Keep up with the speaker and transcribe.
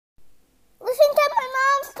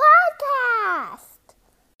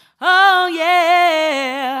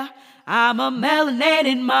a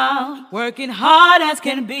melanated mom, working hard as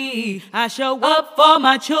can be. I show up for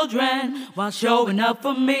my children while showing up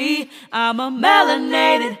for me. I'm a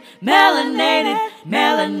melanated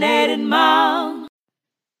mom.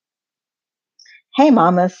 Hey,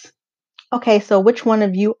 mamas. Okay, so which one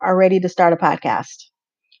of you are ready to start a podcast?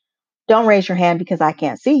 Don't raise your hand because I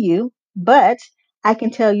can't see you, but I can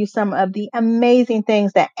tell you some of the amazing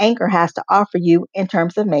things that Anchor has to offer you in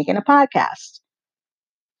terms of making a podcast.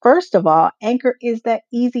 First of all, Anchor is the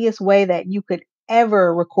easiest way that you could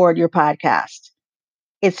ever record your podcast.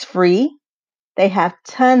 It's free. They have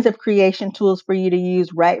tons of creation tools for you to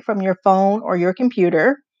use right from your phone or your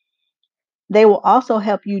computer. They will also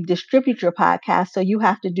help you distribute your podcast so you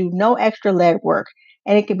have to do no extra legwork,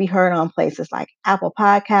 and it can be heard on places like Apple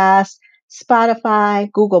Podcasts,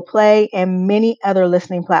 Spotify, Google Play, and many other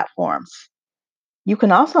listening platforms. You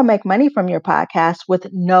can also make money from your podcast with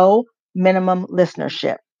no minimum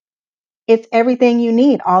listenership. It's everything you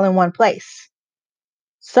need all in one place.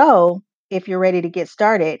 So, if you're ready to get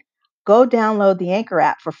started, go download the Anchor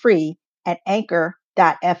app for free at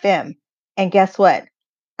anchor.fm. And guess what?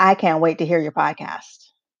 I can't wait to hear your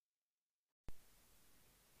podcast.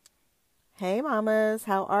 Hey mamas,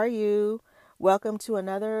 how are you? Welcome to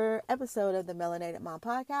another episode of the Melanated Mom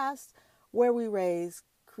Podcast, where we raise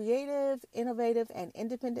creative, innovative, and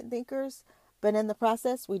independent thinkers, but in the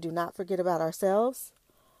process, we do not forget about ourselves.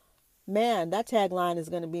 Man, that tagline is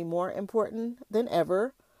going to be more important than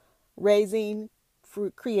ever. Raising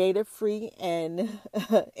creative, free, and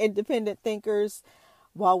independent thinkers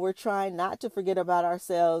while we're trying not to forget about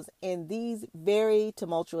ourselves in these very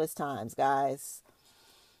tumultuous times, guys.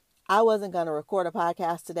 I wasn't going to record a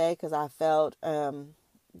podcast today because I felt that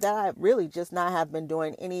I really just not have been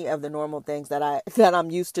doing any of the normal things that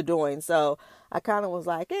I'm used to doing. So I kind of was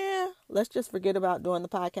like, let's just forget about doing the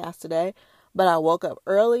podcast today. But I woke up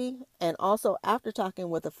early, and also after talking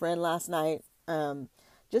with a friend last night,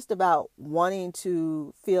 just about wanting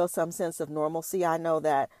to feel some sense of normalcy. I know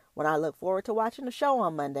that when I look forward to watching the show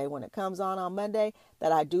on Monday, when it comes on Monday,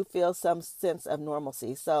 that I do feel some sense of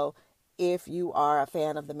normalcy. So if you are a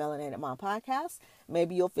fan of the Melanated Mom podcast,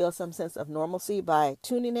 maybe you'll feel some sense of normalcy by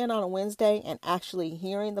tuning in on a Wednesday and actually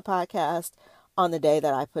hearing the podcast on the day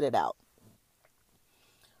that I put it out.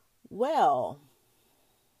 Well,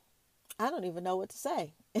 I don't even know what to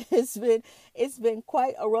say. It's been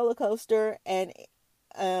quite a roller coaster, and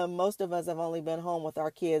most of us have only been home with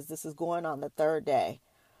our kids. This is going on the third day.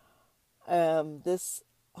 This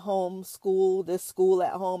school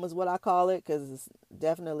at home is what I call it, because it's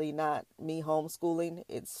definitely not me homeschooling.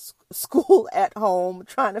 It's school at home.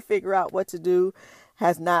 Trying to figure out what to do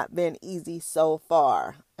has not been easy so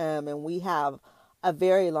far. And we have a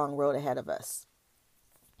very long road ahead of us.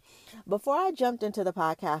 Before I jumped into the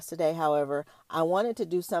podcast today, however, I wanted to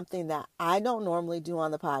do something that I don't normally do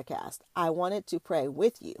on the podcast. I wanted to pray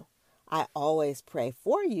with you. I always pray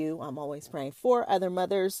for you. I'm always praying for other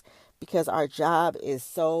mothers because our job is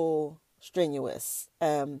so strenuous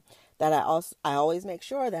that I always make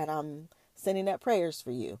sure that I'm sending up prayers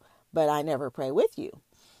for you, but I never pray with you.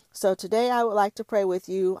 So today I would like to pray with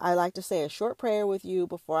you. I like to say a short prayer with you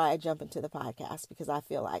before I jump into the podcast because I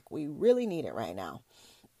feel like we really need it right now.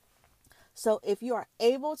 So if you are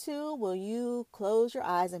able to, will you close your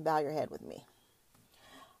eyes and bow your head with me?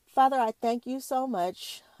 Father, I thank you so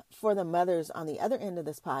much for the mothers on the other end of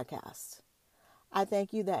this podcast. I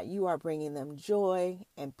thank you that you are bringing them joy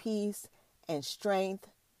and peace and strength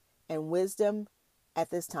and wisdom at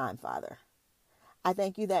this time, Father. I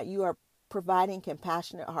thank you that you are providing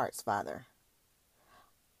compassionate hearts, Father.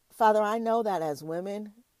 Father, I know that as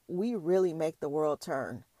women, we really make the world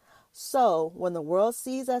turn. So when the world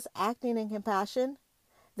sees us acting in compassion,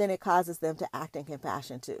 then it causes them to act in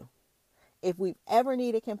compassion too. If we've ever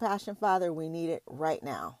needed compassion, Father, we need it right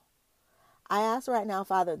now. I ask right now,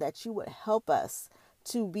 Father, that you would help us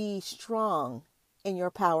to be strong in your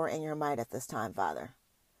power and your might at this time, Father.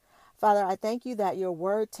 Father, I thank you that your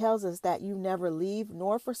word tells us that you never leave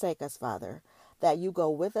nor forsake us, Father, that you go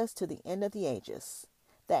with us to the end of the ages,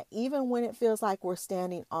 that even when it feels like we're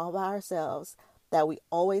standing all by ourselves, that we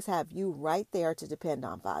always have you right there to depend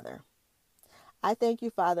on, Father. I thank you,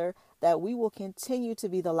 Father, that we will continue to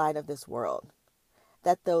be the light of this world,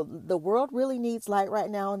 that the world really needs light right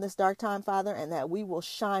now in this dark time, Father, and that we will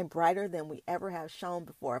shine brighter than we ever have shone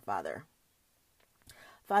before, Father.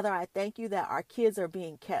 Father, I thank you that our kids are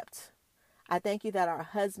being kept. I thank you that our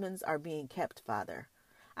husbands are being kept, Father.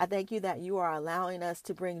 I thank you that you are allowing us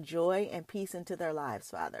to bring joy and peace into their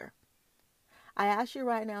lives, Father. I ask you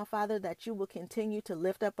right now, Father, that you will continue to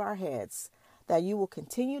lift up our heads, that you will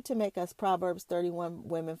continue to make us Proverbs 31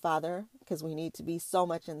 women, Father, because we need to be so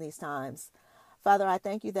much in these times. Father, I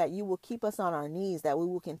thank you that you will keep us on our knees, that we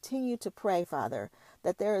will continue to pray, Father,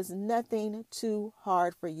 that there is nothing too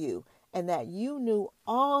hard for you, and that you knew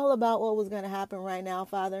all about what was going to happen right now,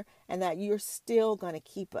 Father, and that you're still going to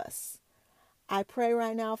keep us. I pray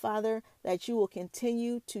right now, Father, that you will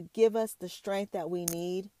continue to give us the strength that we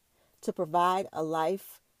need to provide a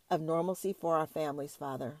life of normalcy for our families,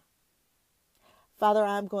 Father. Father,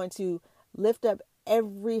 I'm going to lift up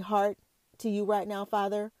every heart to you right now,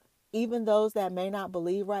 Father, even those that may not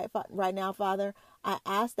believe right now, Father. I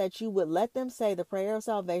ask that you would let them say the prayer of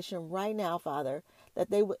salvation right now, Father,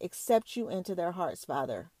 that they would accept you into their hearts,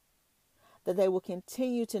 Father, that they will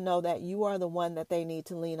continue to know that you are the one that they need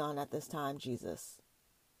to lean on at this time, Jesus.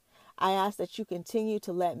 I ask that you continue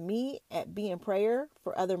to let me be in prayer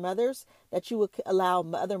for other mothers, that you would allow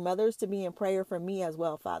other mothers to be in prayer for me as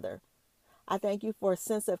well, Father. I thank you for a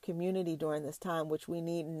sense of community during this time, which we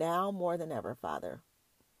need now more than ever, Father.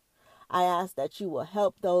 I ask that you will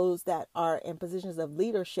help those that are in positions of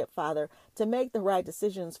leadership, Father, to make the right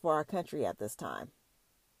decisions for our country at this time.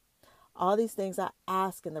 All these things I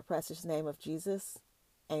ask in the precious name of Jesus.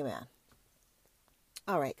 Amen.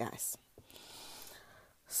 All right, guys.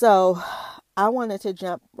 So I wanted to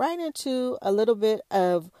jump right into a little bit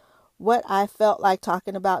of what I felt like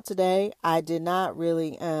talking about today. I did not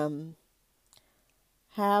really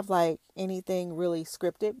have like anything really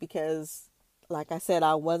scripted because, like I said,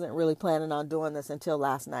 I wasn't really planning on doing this until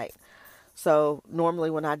last night. So normally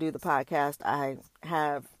when I do the podcast, I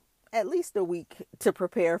have at least a week to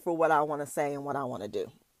prepare for what I want to say and what I want to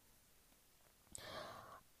do.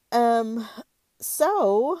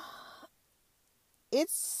 So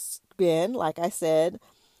it's been, like I said,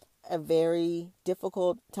 a very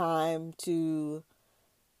difficult time to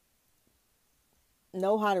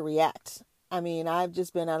know how to react. I mean, I've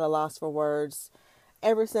just been at a loss for words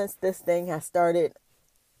ever since this thing has started,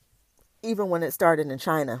 even when it started in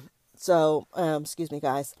China. So, excuse me,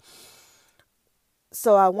 guys.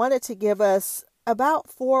 So I wanted to give us about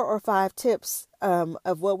 4 or 5 tips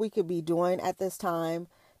of what we could be doing at this time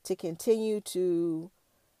to continue to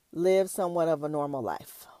live somewhat of a normal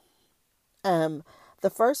life. The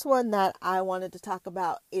first one that I wanted to talk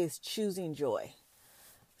about is choosing joy.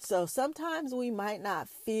 So sometimes we might not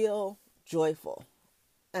feel joyful.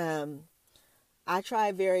 I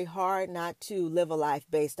try very hard not to live a life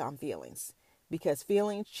based on feelings because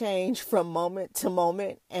feelings change from moment to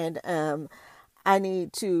moment, and I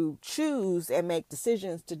need to choose and make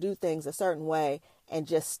decisions to do things a certain way and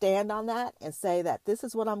just stand on that and say that this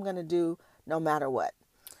is what I'm going to do no matter what.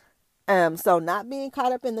 So not being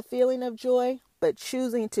caught up in the feeling of joy, but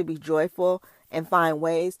choosing to be joyful and find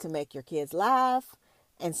ways to make your kids laugh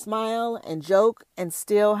and smile and joke and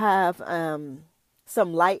still have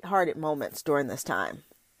some lighthearted moments during this time.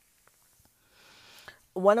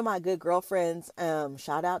 One of my good girlfriends,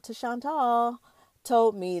 shout out to Chantal,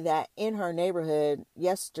 told me that in her neighborhood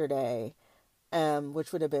yesterday,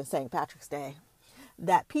 which would have been St. Patrick's Day,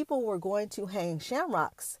 that people were going to hang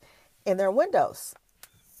shamrocks in their windows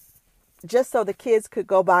just so the kids could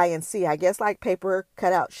go by and see. I guess like paper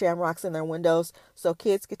cut out shamrocks in their windows so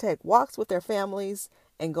kids could take walks with their families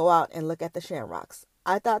and go out and look at the shamrocks.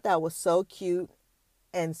 I thought that was so cute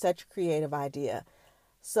and such a creative idea.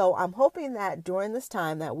 So I'm hoping that during this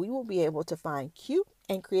time that we will be able to find cute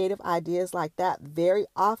and creative ideas like that very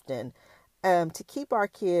often to keep our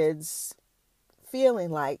kids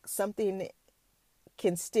feeling like something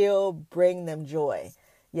can still bring them joy.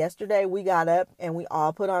 Yesterday we got up and we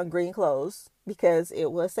all put on green clothes because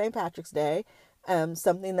it was St. Patrick's Day,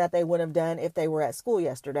 something that they would have done if they were at school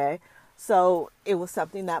yesterday. So it was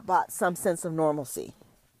something that brought some sense of normalcy.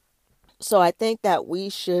 So I think that we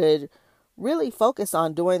should really focus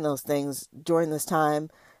on doing those things during this time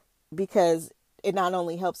because it not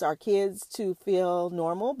only helps our kids to feel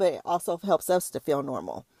normal, but it also helps us to feel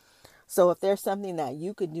normal. So if there's something that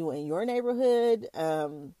you could do in your neighborhood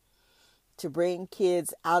to bring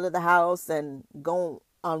kids out of the house and go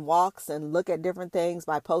on walks and look at different things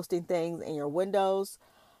by posting things in your windows,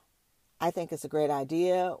 I think it's a great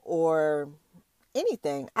idea. Or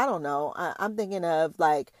anything. I don't know. I'm thinking of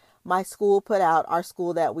like my school our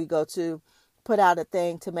school that we go to put out a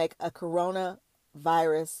thing to make a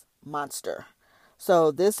coronavirus monster.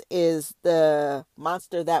 So this is the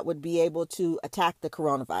monster that would be able to attack the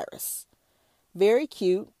coronavirus. Very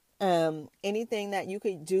cute. Anything that you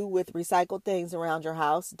could do with recycled things around your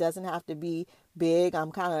house doesn't have to be big.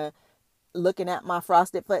 I'm kind of looking at my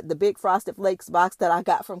the big Frosted Flakes box that I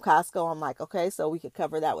got from Costco. I'm like, okay, so we could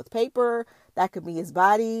cover that with paper. That could be his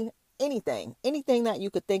body. anything that you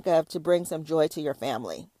could think of to bring some joy to your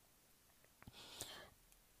family.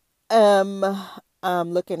 I'm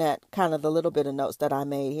looking at kind of the little bit of notes that I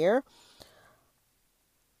made here.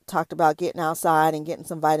 Talked about getting outside and getting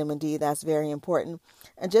some vitamin D. That's very important.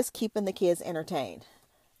 And just keeping the kids entertained.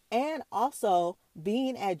 And also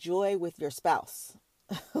being at joy with your spouse,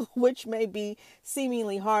 which may be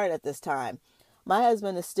seemingly hard at this time. My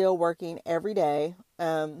husband is still working every day.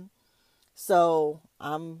 So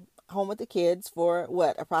I'm home with the kids for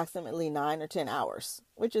approximately 9 or 10 hours,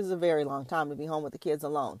 which is a very long time to be home with the kids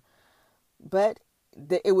alone. But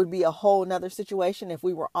it would be a whole nother situation if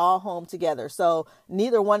we were all home together. So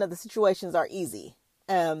neither one of the situations are easy.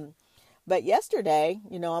 But yesterday,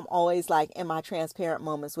 I'm always like in my transparent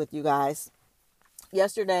moments with you guys.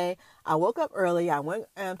 Yesterday, I woke up early. I went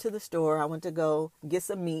to the store. I went to go get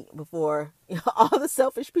some meat before all the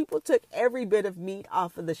selfish people took every bit of meat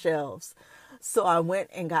off of the shelves. So I went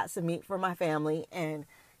and got some meat for my family. And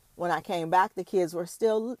when I came back, the kids were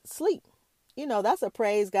still asleep. That's a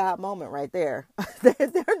praise God moment right there.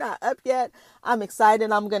 They're not up yet. I'm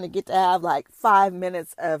excited. I'm going to get to have like 5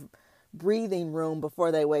 minutes of breathing room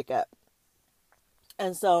before they wake up.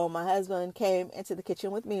 And so my husband came into the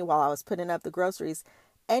kitchen with me while I was putting up the groceries,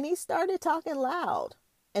 and he started talking loud.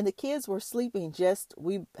 And the kids were sleeping.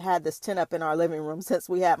 We had this tent up in our living room since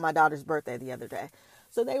we had my daughter's birthday the other day.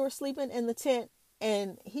 So they were sleeping in the tent,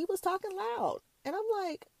 and he was talking loud. And I'm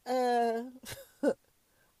like,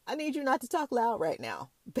 I need you not to talk loud right now.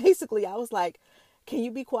 Basically, I was like, can you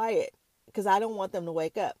be quiet? Because I don't want them to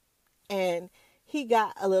wake up. And he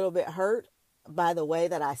got a little bit hurt by the way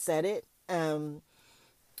that I said it.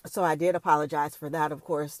 So I did apologize for that, of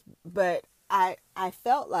course. But I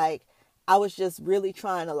felt like I was just really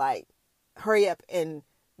trying to like hurry up and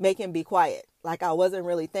make him be quiet. Like I wasn't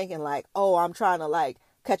really thinking like, oh, I'm trying to like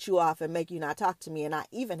cut you off and make you not talk to me. And I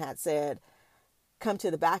even had said, come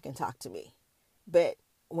to the back and talk to me. But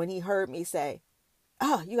when he heard me say,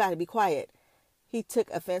 oh, you got to be quiet, he took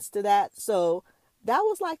offense to that. So that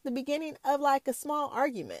was like the beginning of like a small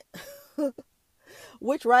argument,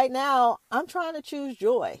 which right now I'm trying to choose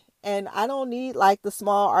joy, and I don't need like the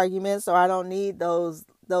small arguments, or I don't need those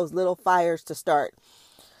little fires to start.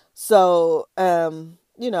 So,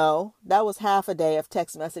 that was half a day of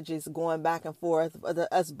text messages going back and forth,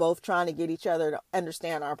 us both trying to get each other to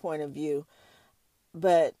understand our point of view.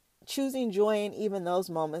 But choosing joy in even those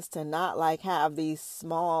moments, to not like have these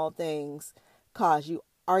small things cause you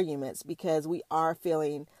arguments, because we are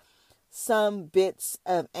feeling some bits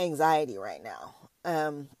of anxiety right now.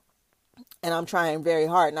 And I'm trying very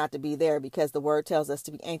hard not to be there, because the word tells us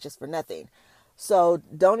to be anxious for nothing. So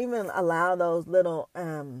don't even allow those little,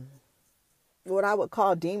 what I would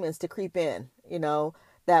call demons to creep in,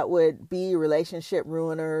 that would be relationship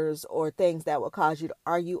ruiners, or things that would cause you to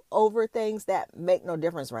argue over things that make no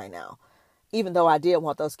difference right now. Even though I did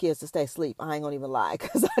want those kids to stay asleep, I ain't gonna even lie,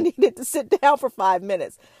 because I needed to sit down for 5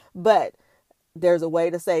 minutes. But there's a way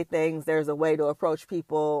to say things. There's a way to approach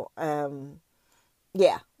people.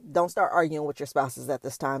 Don't start arguing with your spouses at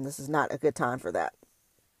this time. This is not a good time for that.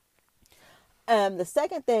 The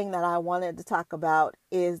second thing that I wanted to talk about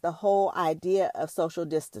is the whole idea of social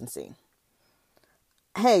distancing.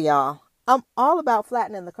 Hey, y'all, I'm all about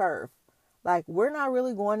flattening the curve. Like, we're not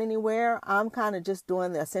really going anywhere. I'm kind of just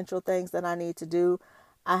doing the essential things that I need to do.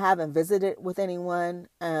 I haven't visited with anyone.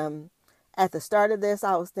 At the start of this,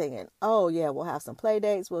 I was thinking, oh, yeah, we'll have some play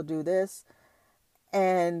dates. We'll do this.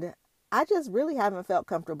 And I just really haven't felt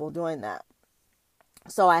comfortable doing that.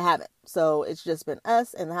 So I haven't. So it's just been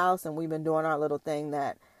us in the house, and we've been doing our little thing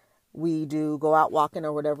that we do, go out walking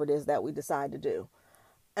or whatever it is that we decide to do.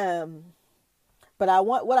 But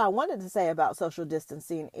what I wanted to say about social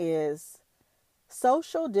distancing is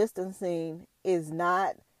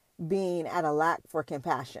not being at a lack for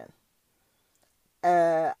compassion.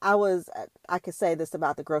 I could say this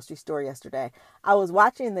about the grocery store yesterday. I was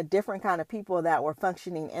watching the different kind of people that were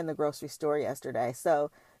functioning in the grocery store yesterday.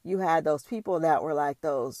 So you had those people that were like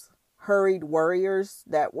those hurried worriers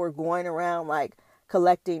that were going around like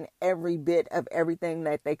collecting every bit of everything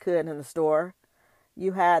that they could in the store.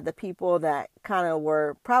 You had the people that kind of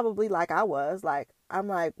were probably like I was, like, I'm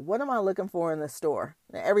like, what am I looking for in the store?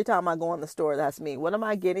 Every time I go in the store, that's me. What am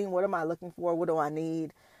I getting? What am I looking for? What do I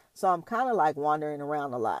need? So I'm kind of like wandering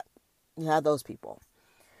around a lot. You have those people.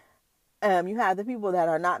 You have the people that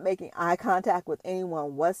are not making eye contact with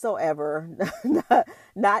anyone whatsoever,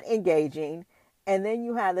 not engaging. And then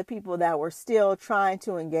you have the people that were still trying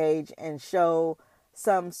to engage and show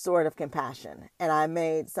some sort of compassion. And I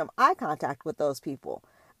made some eye contact with those people,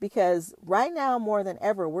 because right now more than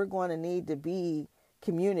ever, we're going to need to be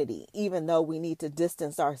community, even though we need to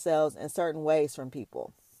distance ourselves in certain ways from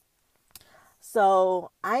people.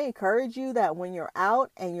 So I encourage you that when you're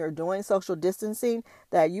out and you're doing social distancing,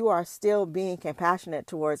 that you are still being compassionate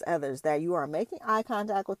towards others, that you are making eye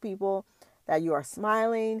contact with people, that you are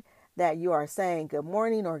smiling, that you are saying good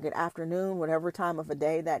morning or good afternoon, whatever time of a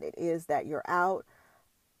day that it is that you're out,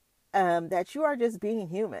 that you are just being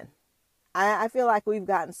human. I feel like we've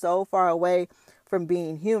gotten so far away from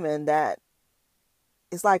being human that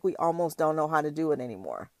it's like we almost don't know how to do it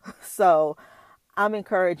anymore. So I'm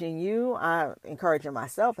encouraging you, I'm encouraging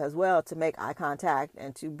myself as well to make eye contact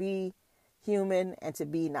and to be human and to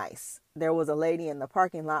be nice. There was a lady in the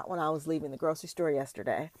parking lot when I was leaving the grocery store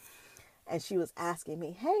yesterday, and she was asking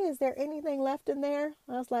me, hey, is there anything left in there?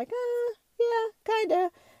 I was like, yeah, kind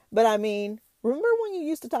of. But I mean, remember when you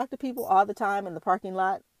used to talk to people all the time in the parking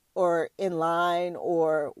lot or in line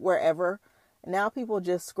or wherever? Now people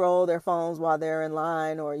just scroll their phones while they're in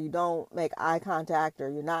line, or you don't make eye contact, or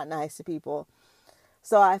you're not nice to people.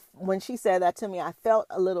 So when she said that to me, I felt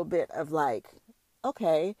a little bit of like,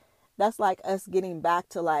 okay, that's like us getting back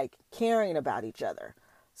to like caring about each other.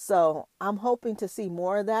 So I'm hoping to see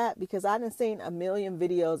more of that, because I done seen a million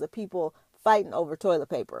videos of people fighting over toilet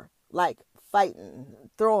paper, like fighting,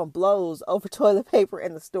 throwing blows over toilet paper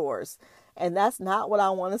in the stores. And that's not what I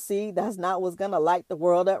want to see. That's not what's going to light the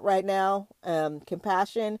world up right now.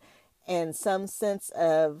 Compassion and some sense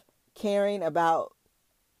of caring about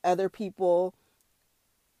other people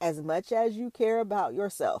as much as you care about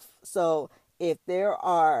yourself. So if there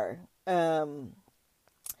are 7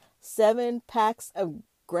 packs of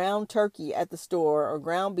ground turkey at the store, or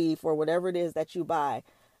ground beef, or whatever it is that you buy,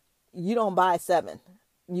 you don't buy 7.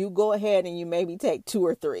 You go ahead and you maybe take 2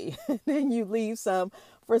 or 3, and then you leave some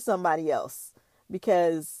for somebody else,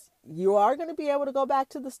 because you are going to be able to go back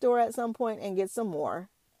to the store at some point and get some more.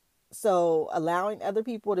 So allowing other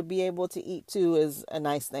people to be able to eat too is a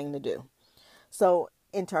nice thing to do. So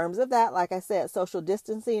in terms of that, like I said, social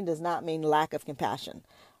distancing does not mean lack of compassion.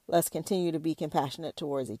 Let's continue to be compassionate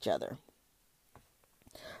towards each other.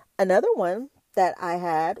 Another one that I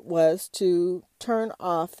had was to turn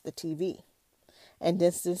off the TV and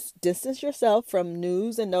distance yourself from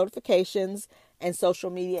news and notifications and social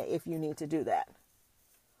media if you need to do that.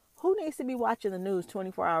 Who needs to be watching the news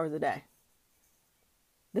 24 hours a day?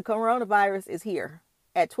 The coronavirus is here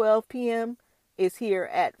at 12 p.m., is here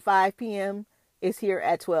at 5 p.m., is here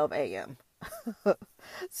at 12 a.m.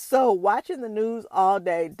 So watching the news all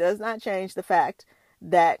day does not change the fact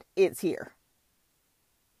that it's here.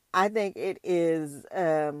 I think it is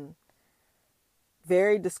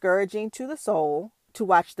very discouraging to the soul to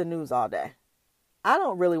watch the news all day. I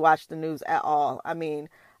don't really watch the news at all. I mean,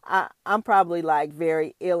 I'm probably like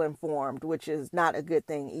very ill-informed, which is not a good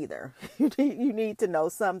thing either. You need to know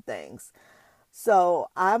some things. So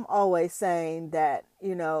I'm always saying that,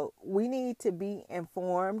 we need to be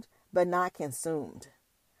informed, but not consumed.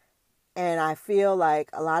 And I feel like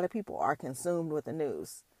a lot of people are consumed with the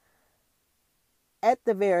news. At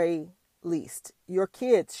the very least, your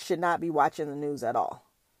kids should not be watching the news at all.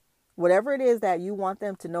 Whatever it is that you want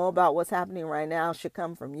them to know about what's happening right now should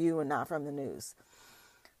come from you and not from the news.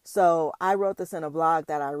 So I wrote this in a blog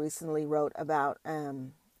that I recently wrote about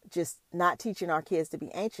just not teaching our kids to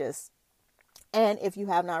be anxious. And if you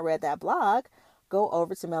have not read that blog, go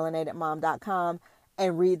over to melanatedmom.com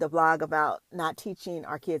and read the blog about not teaching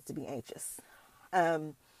our kids to be anxious.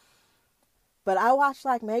 But I watch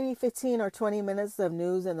like maybe 15 or 20 minutes of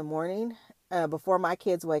news in the morning before my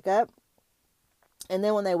kids wake up. And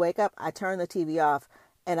then when they wake up, I turn the TV off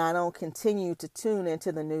and I don't continue to tune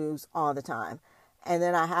into the news all the time. And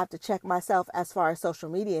then I have to check myself as far as social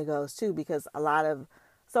media goes too, because a lot of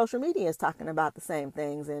social media is talking about the same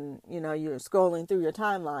things. And, you're scrolling through your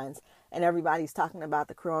timelines and everybody's talking about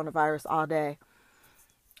the coronavirus all day.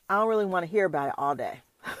 I don't really want to hear about it all day.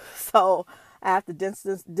 So I have to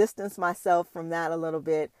distance myself from that a little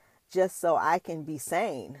bit just so I can be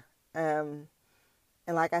sane. And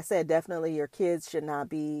like I said, definitely your kids should not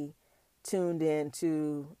be tuned in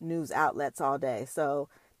to news outlets all day. So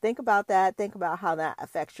think about that. Think about how that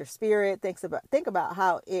affects your spirit. Think about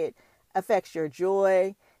how it affects your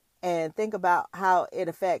joy, and think about how it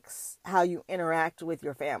affects how you interact with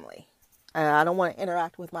your family. I don't want to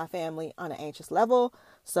interact with my family on an anxious level,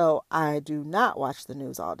 so I do not watch the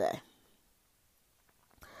news all day.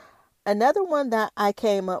 Another one that I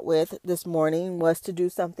came up with this morning was to do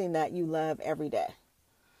something that you love every day,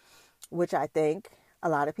 which I think a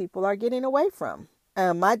lot of people are getting away from.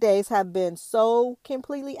 My days have been so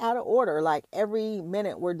completely out of order. Like every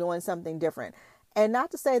minute we're doing something different. And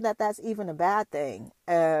not to say that that's even a bad thing.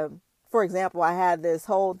 for example, I had this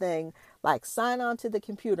whole thing like sign on to the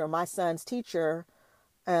computer. My son's teacher,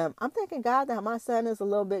 I'm thanking God that my son is a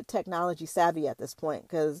little bit technology savvy at this point,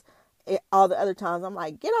 because all the other times I'm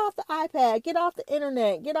like, get off the iPad, get off the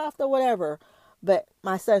internet, get off the whatever. But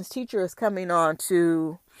my son's teacher is coming on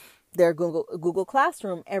to their Google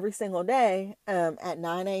Classroom every single day at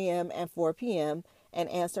 9 a.m. and 4 p.m. and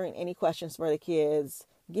answering any questions for the kids,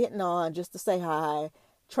 getting on just to say hi,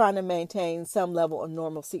 trying to maintain some level of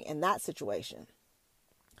normalcy in that situation.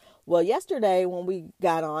 Well, yesterday when we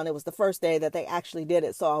got on, it was the first day that they actually did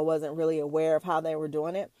it, so I wasn't really aware of how they were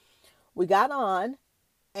doing it. We got on,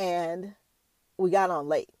 and we got on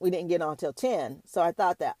late. We didn't get on till 10. So I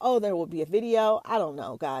thought that, there would be a video. I don't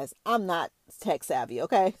know, guys. I'm not tech savvy,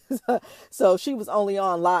 okay? So she was only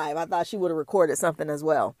on live. I thought she would have recorded something as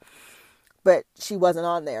well. But she wasn't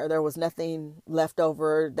on there. There was nothing left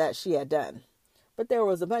over that she had done. But there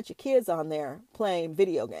was a bunch of kids on there playing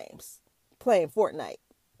video games, playing Fortnite,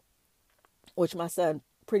 which my son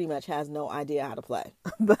pretty much has no idea how to play.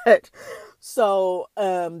 But so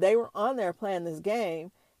they were on there playing this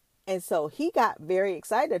game. And so he got very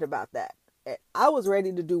excited about that. I was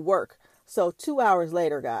ready to do work. So 2 hours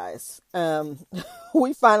later, guys,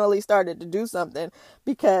 we finally started to do something,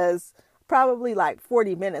 because probably like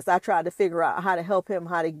 40 minutes, I tried to figure out how to help him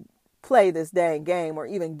how to play this dang game, or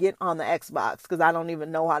even get on the Xbox, because I don't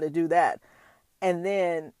even know how to do that. And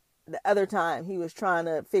then the other time he was trying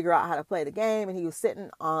to figure out how to play the game, and he was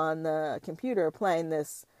sitting on the computer playing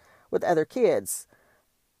this with other kids.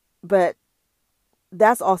 But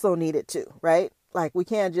that's also needed too, right? Like, we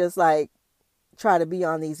can't just like try to be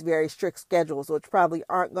on these very strict schedules, which probably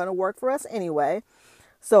aren't going to work for us anyway.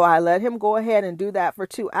 So I let him go ahead and do that for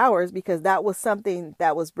 2 hours, because that was something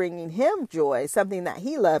that was bringing him joy, something that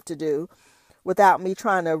he loved to do, without me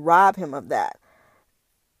trying to rob him of that.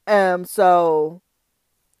 So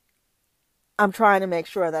I'm trying to make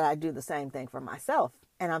sure that I do the same thing for myself.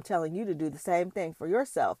 And I'm telling you to do the same thing for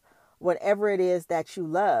yourself. Whatever it is that you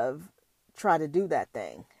love, try to do that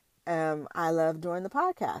thing. I love doing the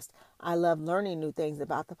podcast. I love learning new things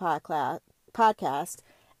about the podcast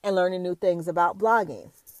and learning new things about blogging.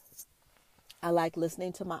 I like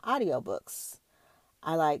listening to my audiobooks.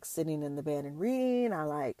 I like sitting in the bed and reading. I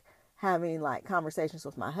like having like conversations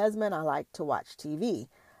with my husband. I like to watch TV.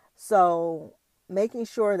 So making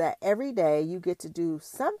sure that every day you get to do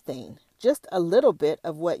something, just a little bit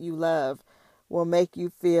of what you love, will make you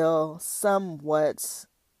feel somewhat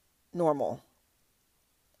normal.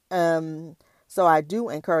 So I do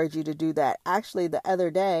encourage you to do that. Actually, the other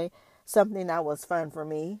day, something that was fun for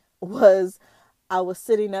me was I was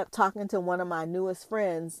sitting up talking to one of my newest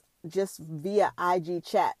friends just via IG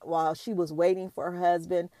chat while she was waiting for her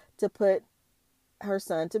husband to put her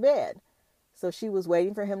son to bed. So she was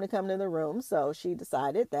waiting for him to come to the room. So she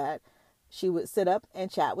decided that she would sit up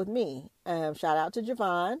and chat with me. Shout out to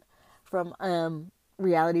Javon from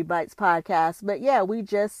Reality Bites podcast. But yeah, we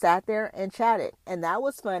just sat there and chatted, and that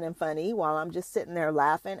was fun and funny while I'm just sitting there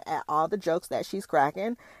laughing at all the jokes that she's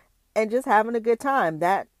cracking and just having a good time.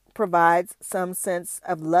 That provides some sense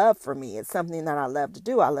of love for me. It's something that I love to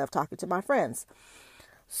do. I love talking to my friends.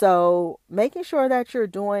 So making sure that you're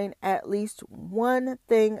doing at least one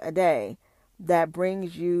thing a day that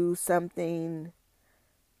brings you something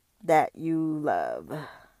that you love.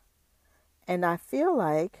 And I feel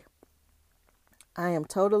like I am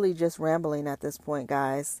totally just rambling at this point,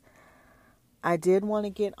 guys. I did want to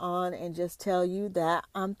get on and just tell you that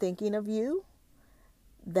I'm thinking of you,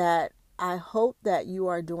 that I hope that you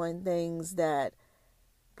are doing things that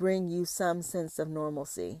bring you some sense of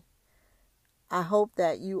normalcy. I hope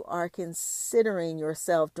that you are considering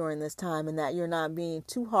yourself during this time, and that you're not being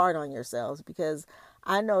too hard on yourselves, because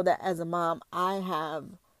I know that as a mom, I have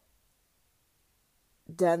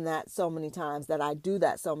done that so many times, that I do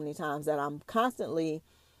that so many times, that I'm constantly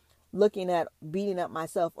looking at beating up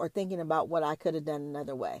myself or thinking about what I could have done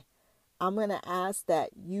another way. I'm going to ask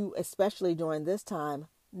that you, especially during this time,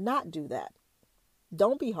 not do that.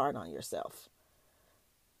 Don't be hard on yourself.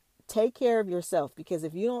 Take care of yourself, because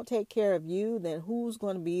if you don't take care of you, then who's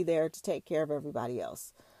going to be there to take care of everybody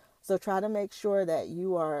else? So try to make sure that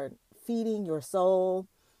you are feeding your soul,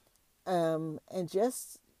 and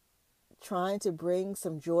just trying to bring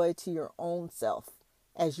some joy to your own self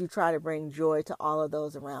as you try to bring joy to all of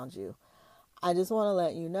those around you. I just want to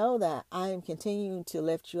let you know that I am continuing to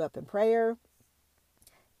lift you up in prayer.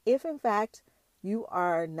 If in fact you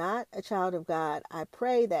are not a child of God, I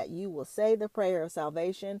pray that you will say the prayer of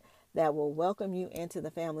salvation that will welcome you into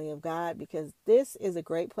the family of God, because this is a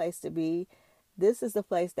great place to be. This is the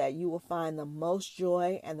place that you will find the most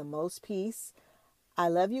joy and the most peace. I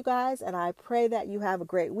love you guys, and I pray that you have a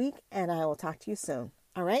great week, and I will talk to you soon.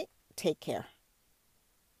 All right? Take care.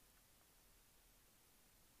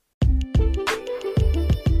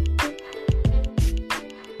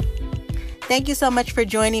 Thank you so much for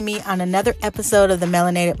joining me on another episode of the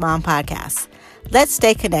Melanated Mom Podcast. Let's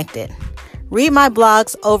stay connected. Read my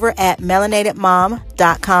blogs over at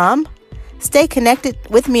melanatedmom.com. Stay connected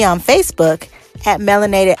with me on Facebook at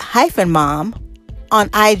melanated-mom, on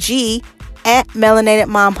IG at Melanated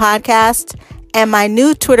Mom Podcast, and my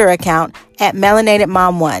new Twitter account at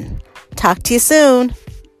melanatedmom1. Talk to you soon.